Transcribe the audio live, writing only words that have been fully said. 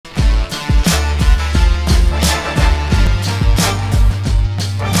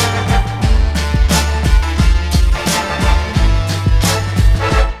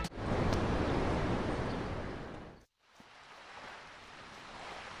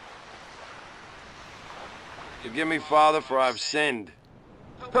Forgive me, Father, for I've sinned.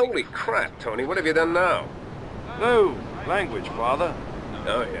 Holy crap, Tony, what have you done now? No, language, Father.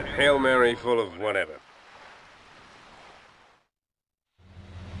 Oh yeah, Hail Mary full of whatever.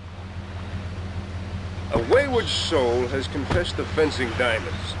 A wayward soul has confessed to fencing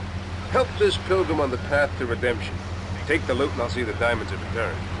diamonds. Help this pilgrim on the path to redemption. Take the loot and I'll see the diamonds in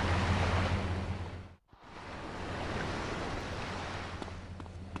return.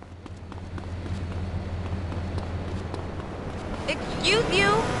 Excuse you?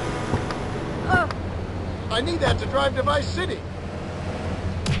 I need that to drive to Vice City.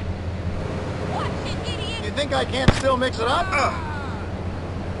 Watch it, idiot! You think I can't still mix it up?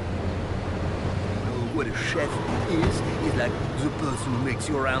 What a chef is like the person who makes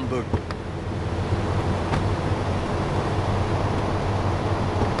your hamburger.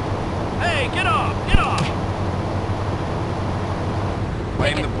 Hey, get off! Get off!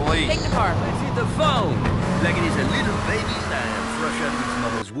 Blame the police. Take the car. Let's hit the phone. Like it is a little baby lamb fresh out of its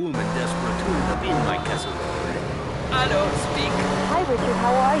mother's womb and desperate to end up in my casserole. I don't speak. Hi, Richard.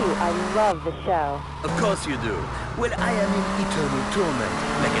 How are you? I love the show. Of course you do. Well, I am in eternal torment,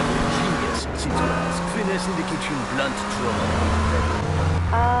 like a genius, since you ask. Finesse in the kitchen, blunt trauma.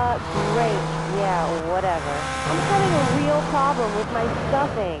 Great. Yeah, whatever. I'm having a real problem with my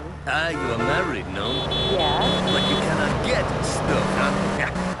stuffing. Ah, you are married, no? Yeah? But you cannot get stuff, huh?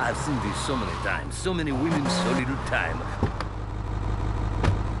 I've seen this so many times. So many women, so little time.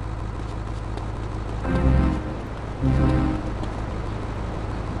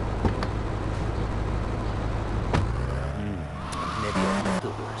 Maybe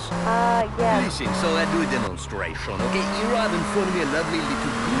afterwards. Yeah. Listen, so I do a demonstration, okay? Here I have in front of me a lovely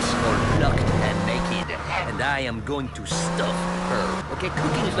little goose, all plucked and naked. And I am going to stuff her, okay?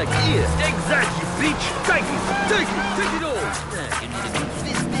 Cooking is like this. Take that, you bitch! Take it all! You need a good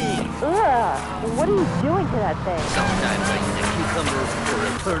fisting. Ugh. What are you doing to that thing? Sometimes I use a cucumber or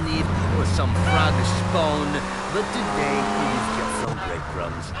a turnip or some frog spawn. But today we use just some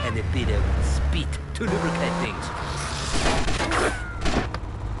breadcrumbs and a bit of spit to lubricate things.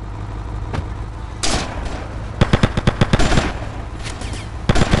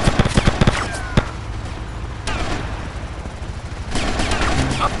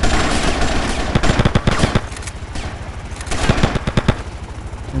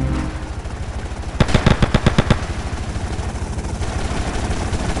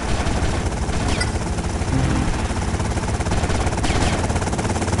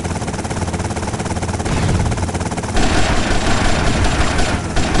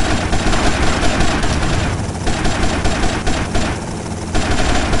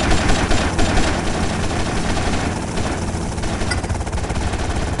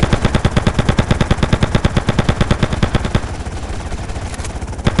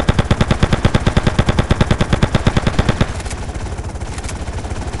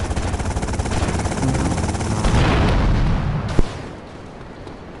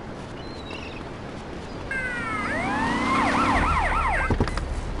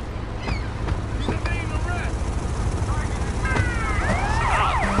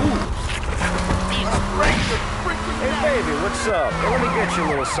 What's up? Hey, let me get you a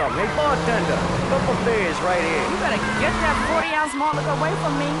little something. Hey, bartender, couple beers right here. You better get that 40-ounce malt liquor away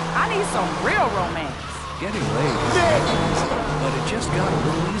from me. I need some real romance. Getting late isn't easy, but it just got a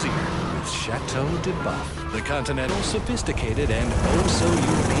little easier with Chateau de Buff, the continental, sophisticated, and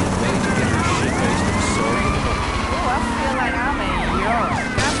oh-so-European way to get your shit-faced and sorry in the morning. Oh, I feel like I'm in Europe.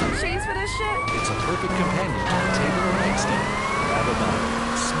 Got some cheese for this shit? It's a perfect companion to the table or nightstand. Grab a bottle,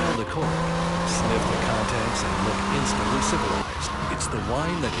 smell the cork, sniff the contents, and look instantly civilized. It's the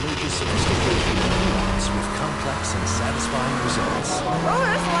wine that merges sophistication and nuance with complex and satisfying results. Oh,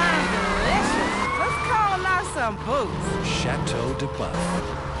 this wine's delicious. Let's call out some boots. Chateau de Buff.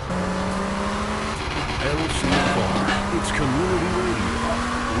 LC Bar. It's community radio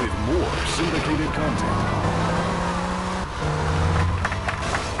with more syndicated content.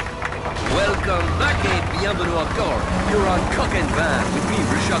 Welcome back et bienvenue encore. You're on Coq and Vin with me,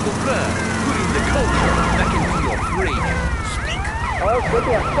 Richard Gauplin, putting the culture back into your fridge. Speak! Oh, good,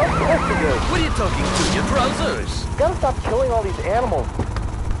 we have stuff for us to do. What are you talking to? Your trousers? Gotta stop killing all these animals.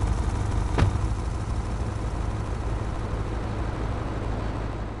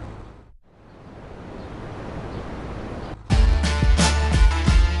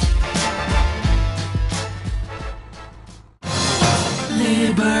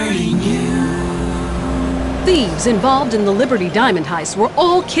 Liberty News. Thieves involved in the Liberty Diamond heist were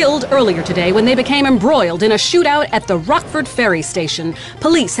all killed earlier today when they became embroiled in a shootout at the Rockford Ferry Station.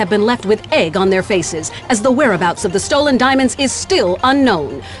 Police have been left with egg on their faces as the whereabouts of the stolen diamonds is still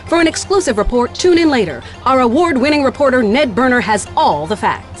unknown. For an exclusive report, tune in later. Our award-winning reporter Ned Berner has all the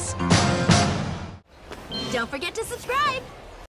facts. Don't forget to subscribe!